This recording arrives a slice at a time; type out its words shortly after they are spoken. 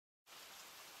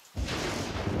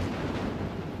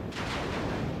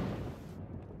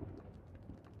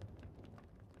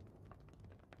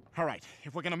All right,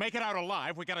 if we're gonna make it out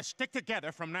alive, we gotta stick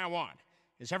together from now on.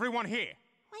 Is everyone here?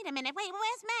 Wait a minute,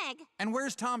 where's Meg? And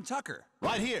where's Tom Tucker?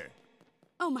 Right here.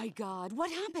 Oh my God,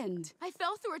 what happened? I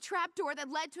fell through a trapdoor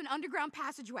that led to an underground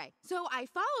passageway. So I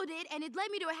followed it, and it led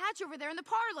me to a hatch over there in the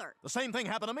parlor. The same thing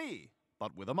happened to me,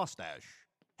 but with a mustache.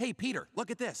 Hey, Peter,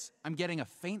 look at this. I'm getting a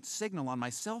faint signal on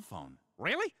my cell phone.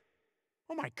 Really?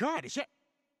 Oh my God, is that...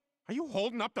 Are you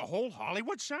holding up the whole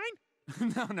Hollywood sign?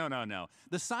 No.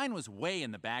 The sign was way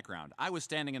in the background. I was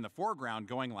standing in the foreground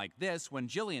going like this when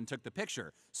Jillian took the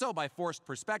picture. So by forced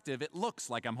perspective, it looks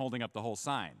like I'm holding up the whole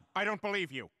sign. I don't believe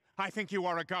you. I think you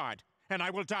are a god, and I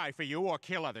will die for you or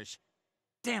kill others.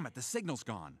 Damn it, the signal's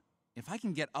gone. If I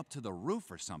can get up to the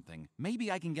roof or something, maybe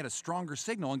I can get a stronger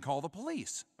signal and call the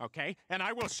police. Okay, and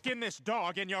I will skin this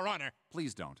dog in your honor.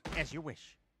 Please don't. As you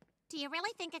wish. Do you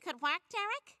really think it could work,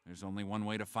 Derek? There's only one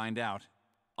way to find out.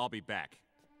 I'll be back.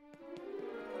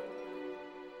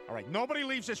 All right, nobody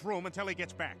leaves this room until he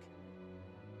gets back.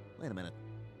 Wait a minute.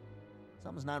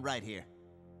 Something's not right here.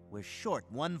 We're short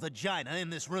one vagina in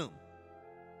this room.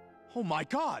 Oh my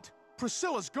God!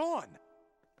 Priscilla's gone!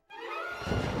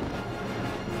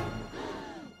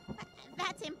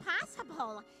 That's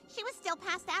impossible. She was still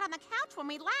passed out on the couch when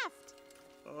we left.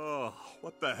 Oh,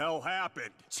 what the hell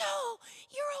happened? Joe,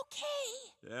 you're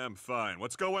okay. Yeah, I'm fine.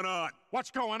 What's going on?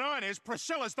 What's going on is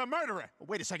Priscilla's the murderer.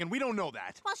 Wait a second, we don't know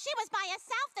that. Well, she was by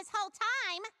herself this whole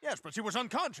time. Yes, but she was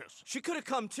unconscious. She could have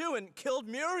come to and killed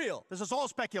Muriel. This is all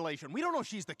speculation. We don't know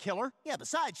she's the killer. Yeah,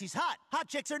 besides, she's hot. Hot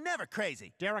chicks are never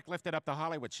crazy. Derek lifted up the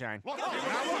Hollywood sign.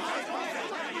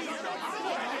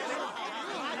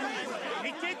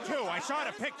 He did too. I saw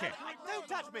the picture. Don't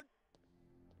touch me.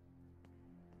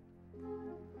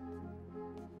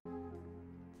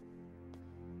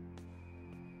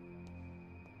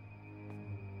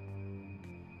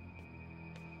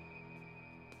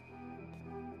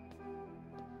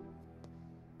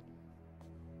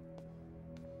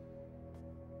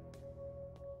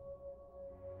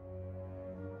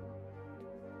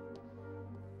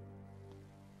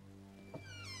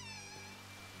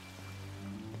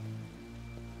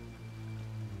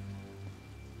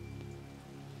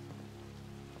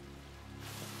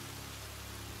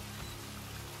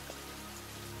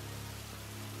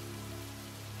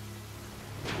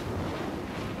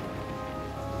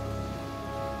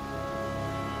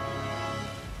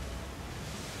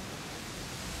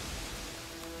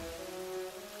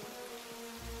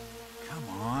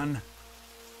 Come on.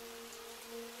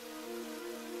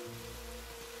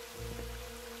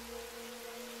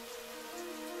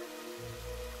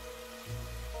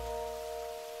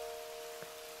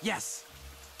 Yes!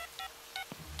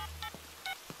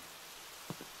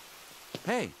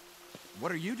 Hey,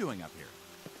 what are you doing up here?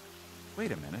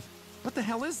 Wait a minute. What the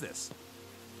hell is this?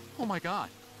 Oh my God,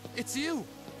 it's you!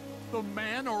 The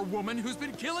man or woman who's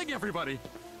been killing everybody!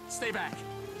 Stay back!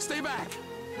 Stay back!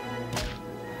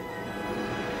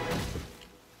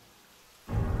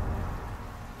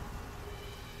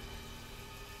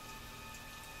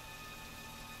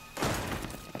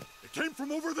 It came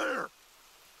from over there!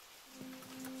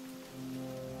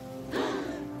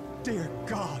 Dear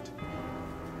God.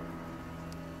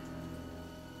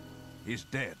 He's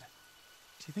dead.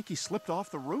 Do you think he slipped off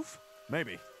the roof?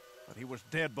 Maybe, but he was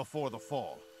dead before the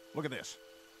fall. Look at this.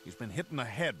 He's been hit in the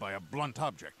head by a blunt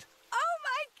object. Oh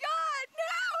my God,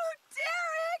 no,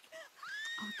 Derek!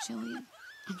 Oh, Jillian,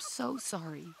 I'm so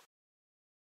sorry.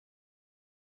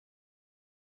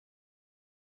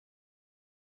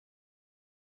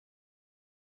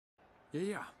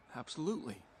 Yeah,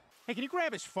 absolutely. Hey, can you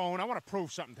grab his phone? I want to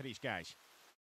prove something to these guys.